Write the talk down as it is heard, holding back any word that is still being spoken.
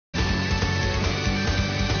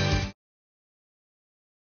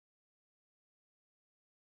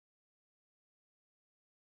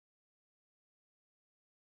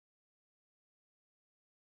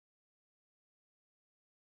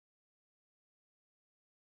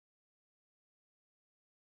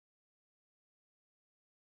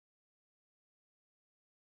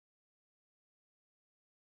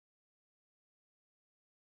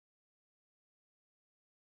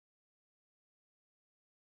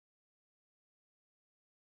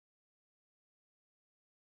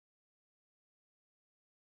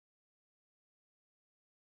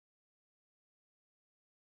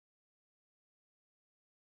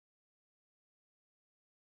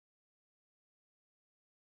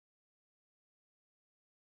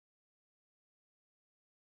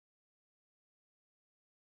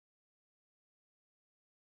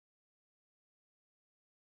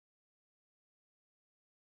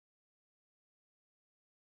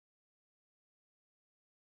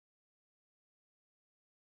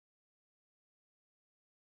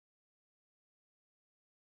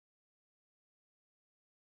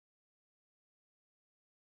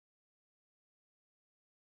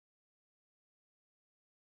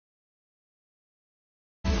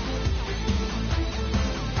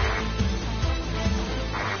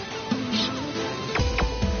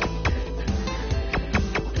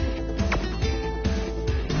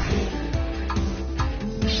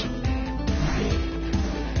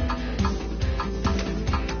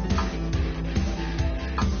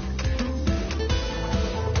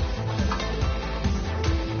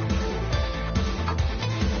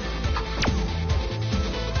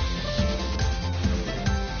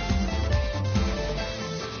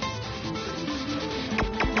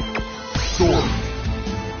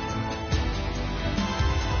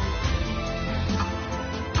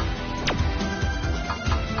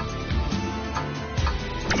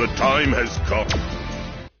The time has come.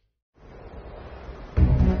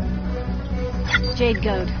 Jade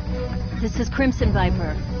Goat, this is Crimson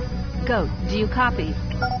Viper. Goat, do you copy?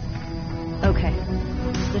 Okay.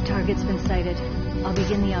 The target's been sighted. I'll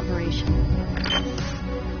begin the operation.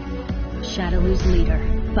 Shadowloo's leader,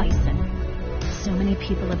 Bison. So many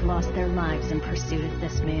people have lost their lives in pursuit of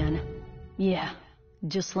this man. Yeah,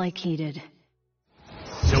 just like he did.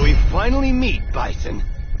 So we finally meet, Bison.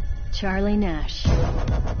 Charlie Nash,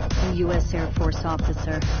 a U.S. Air Force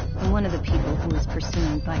officer, and one of the people who is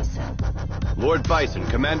pursuing Bison. Lord Bison,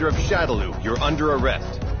 commander of Shadowloo, you're under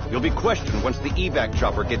arrest. You'll be questioned once the evac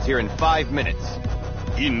chopper gets here in 5 minutes.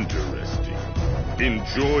 Interesting.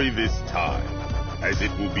 Enjoy this time, as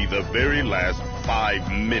it will be the very last 5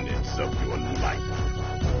 minutes of your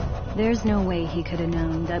life. There's no way he could have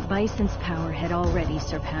known that Bison's power had already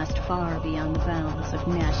surpassed far beyond the bounds of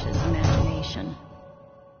Nash's imagination.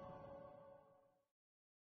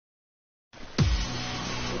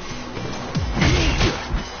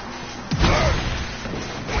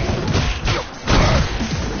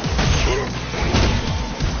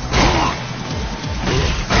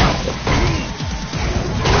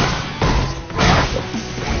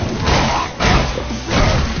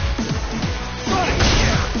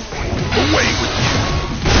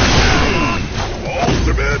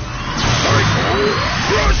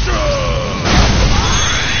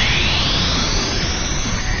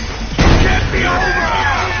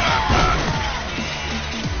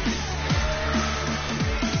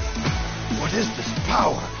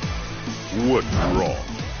 What's wrong?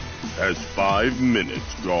 Has 5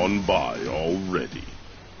 minutes gone by already?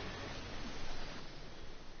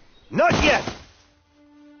 Not yet!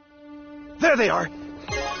 There they are!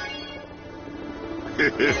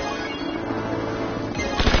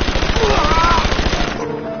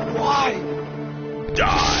 Why?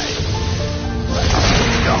 Die!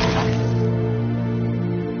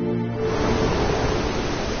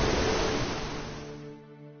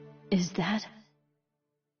 Is that...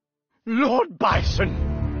 Lord Bison!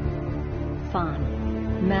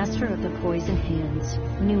 Fawn, master of the Poison Hands,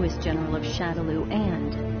 newest general of Shadowloo,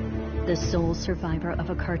 and the sole survivor of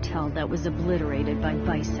a cartel that was obliterated by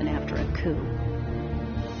Bison after a coup.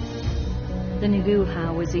 The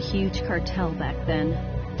Naguha was a huge cartel back then,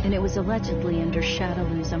 and it was allegedly under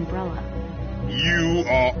Shadowloo's umbrella. You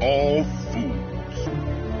are all fools.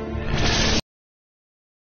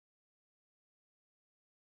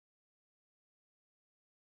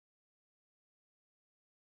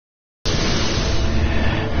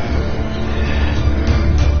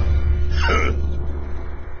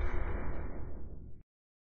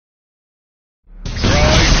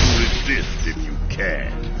 If you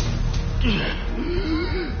can.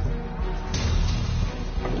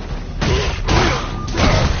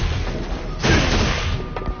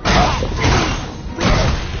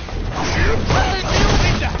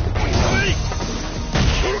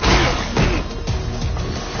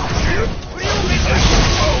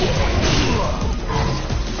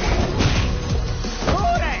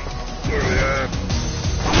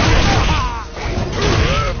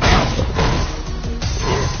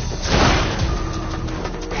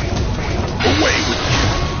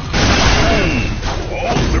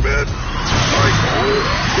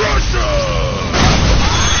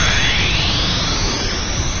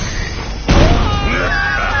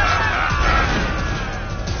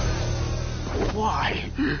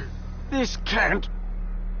 This can't...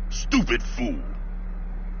 Stupid fool.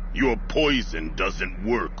 Your poison doesn't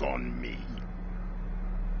work on me.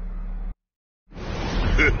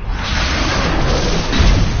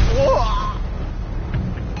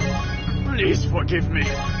 Please forgive me.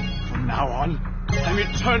 From now on, I'm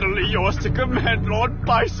eternally yours to command Lord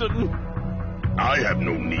Bison. I have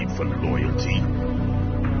no need for loyalty.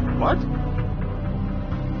 What?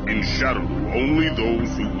 In Shadowloo, only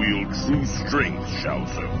those who wield true strength shall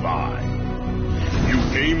survive. You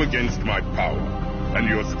came against my power, and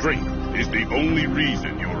your strength is the only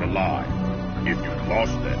reason you're alive. If you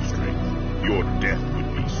lost that strength, your death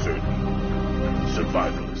would be certain.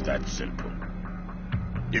 Survival is that simple.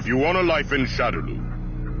 If you want a life in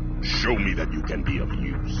Shadowloo, show me that you can be of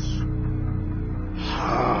use.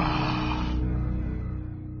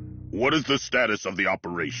 What is the status of the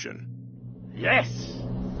operation? Yes.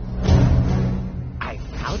 I'm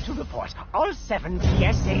proud to report all 7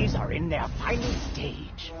 PSAs are in their final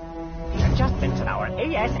stage. The adjustments in our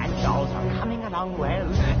AS and JAWS are coming along well,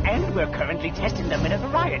 and we're currently testing them in a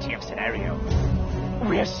variety of scenarios.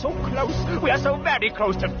 We're so close. We are so very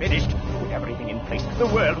close to finished. With everything in place, the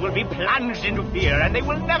world will be plunged into fear, and they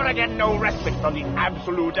will never again know respite from the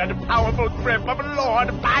absolute and powerful grip of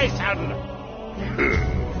Lord Bison.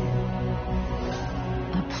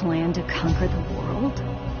 plan to conquer the world?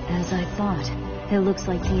 As I thought. It looks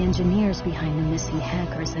like the engineers behind the missing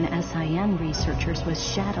hackers and SIN researchers was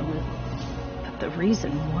Shadaloo. But the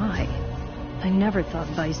reason why? I never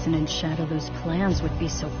thought Bison and Shadaloo's plans would be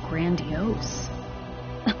so grandiose.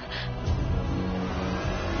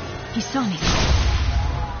 He saw me.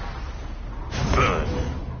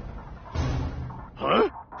 Huh?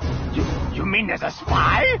 You mean there's a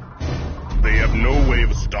spy? They have no way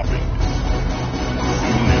of stopping this.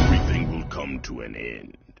 Soon everything will come to an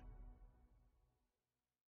end.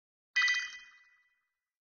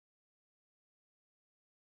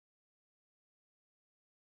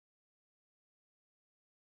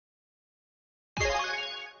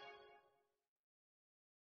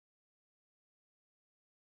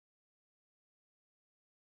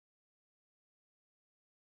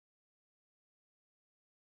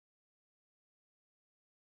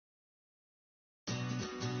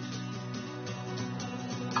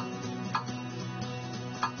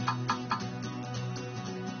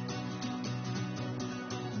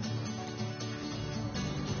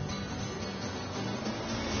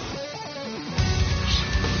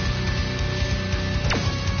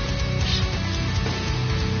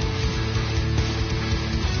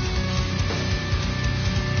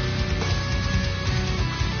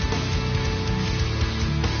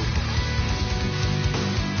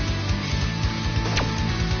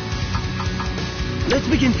 Let's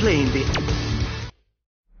begin playing the...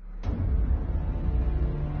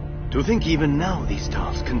 To think even now these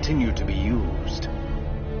tools continue to be used.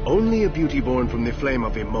 Only a beauty born from the flame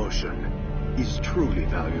of emotion is truly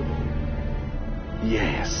valuable.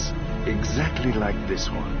 Yes, exactly like this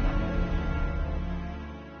one.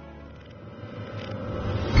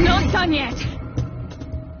 Not done yet!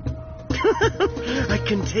 I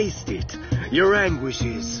can taste it. Your anguish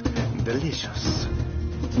is delicious.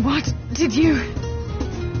 What did you...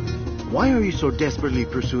 Why are you so desperately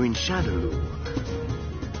pursuing Shadaloo?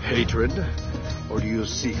 Hatred? Or do you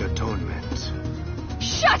seek atonement?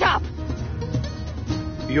 Shut up!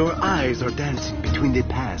 Your eyes are dancing between the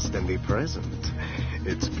past and the present.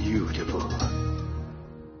 It's beautiful.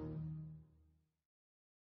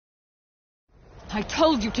 I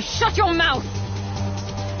told you to shut your mouth!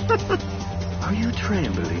 Are you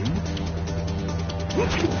trembling?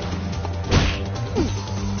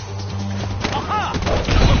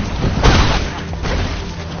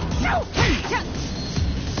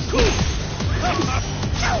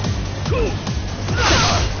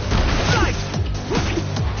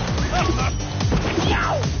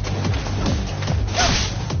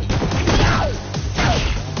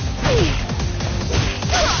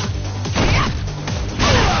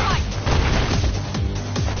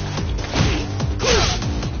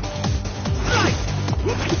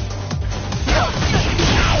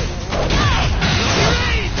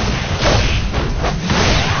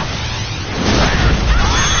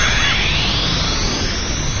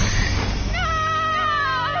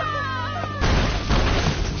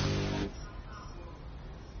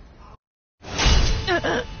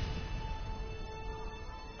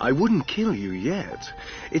 I wouldn't kill you yet.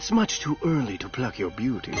 It's much too early to pluck your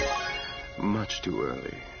beauty. Much too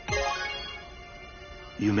early.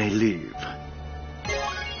 You may leave.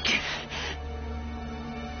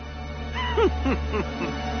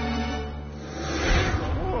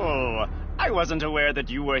 Oh, I wasn't aware that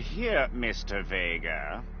you were here, Mr.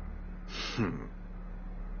 Vega.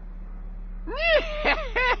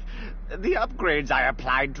 The upgrades I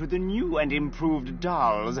applied to the new and improved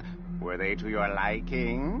dolls, were they to your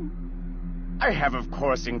liking? I have, of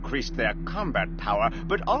course, increased their combat power,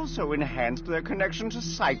 but also enhanced their connection to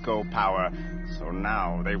psycho power. So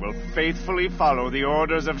now they will faithfully follow the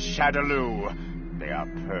orders of Shadaloo. They are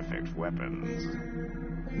perfect weapons.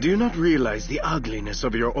 Do you not realize the ugliness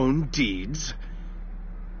of your own deeds?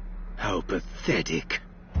 How pathetic.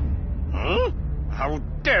 Huh? How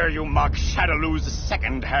dare you mock Shadaloo's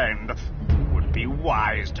second hand? It would be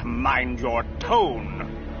wise to mind your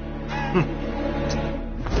tone.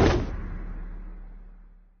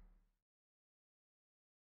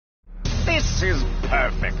 This is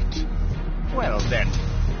perfect. Well then,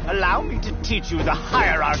 allow me to teach you the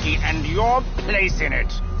hierarchy and your place in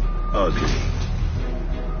it. Ugly.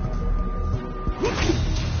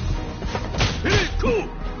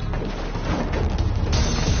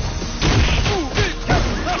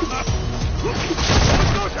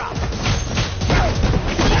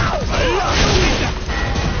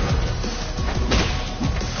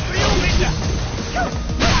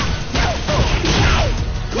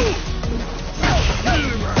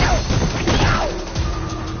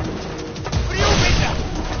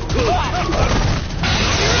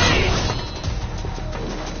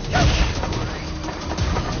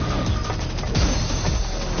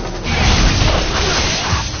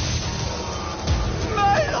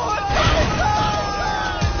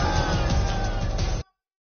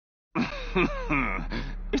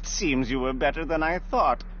 It seems you were better than I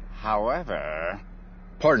thought. However...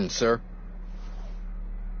 Pardon, sir.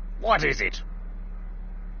 What is it?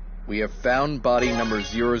 We have found body number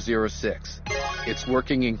 006. It's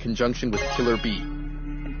working in conjunction with Killer B.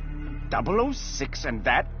 006 and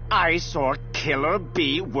that eyesore Killer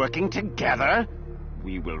B working together?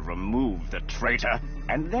 We will remove the traitor,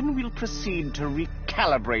 and then we'll proceed to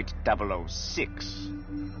recalibrate 006.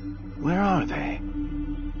 Where are they?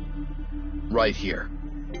 Right here.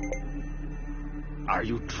 Are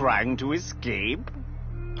you trying to escape?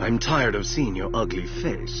 I'm tired of seeing your ugly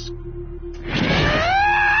face.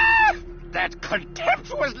 That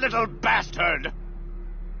contemptuous little bastard!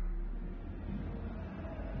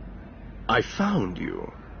 I found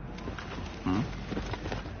you. Hmm?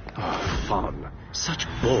 Oh, fun. Such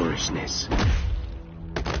boorishness.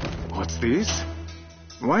 What's this?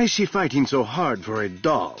 Why is she fighting so hard for a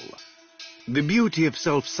doll? The beauty of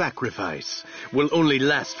self-sacrifice will only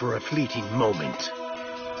last for a fleeting moment.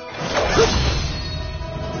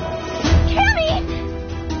 Cammy!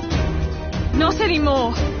 Not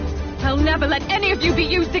anymore. I'll never let any of you be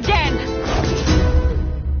used again.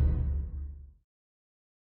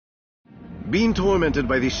 Being tormented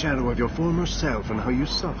by the shadow of your former self and how you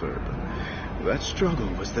suffered. That struggle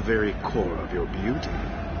was the very core of your beauty.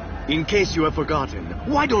 In case you have forgotten,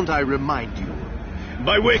 why don't I remind you?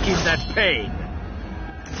 By waking that pain.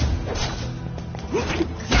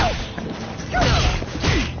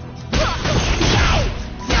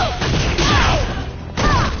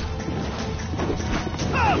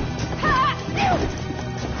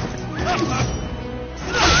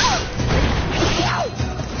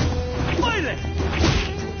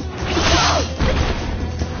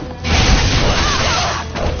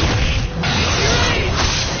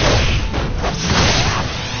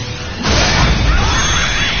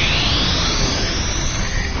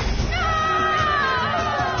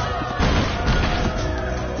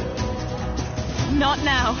 Not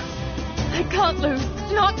now. I can't lose.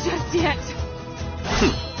 Not just yet.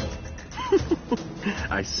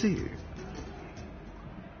 I see.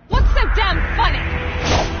 What's so damn funny?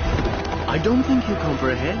 I don't think you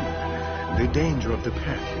comprehend the danger of the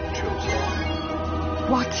path you've chosen.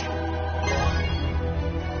 What?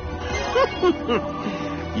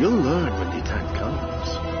 You'll learn when the time comes.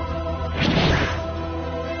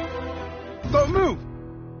 Don't move!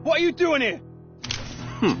 What are you doing here?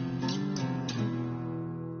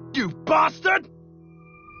 You bastard!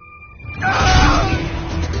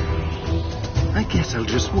 I guess I'll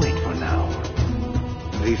just wait for now.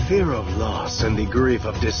 The fear of loss and the grief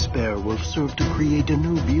of despair will serve to create a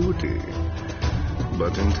new beauty.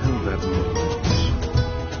 But until that moment...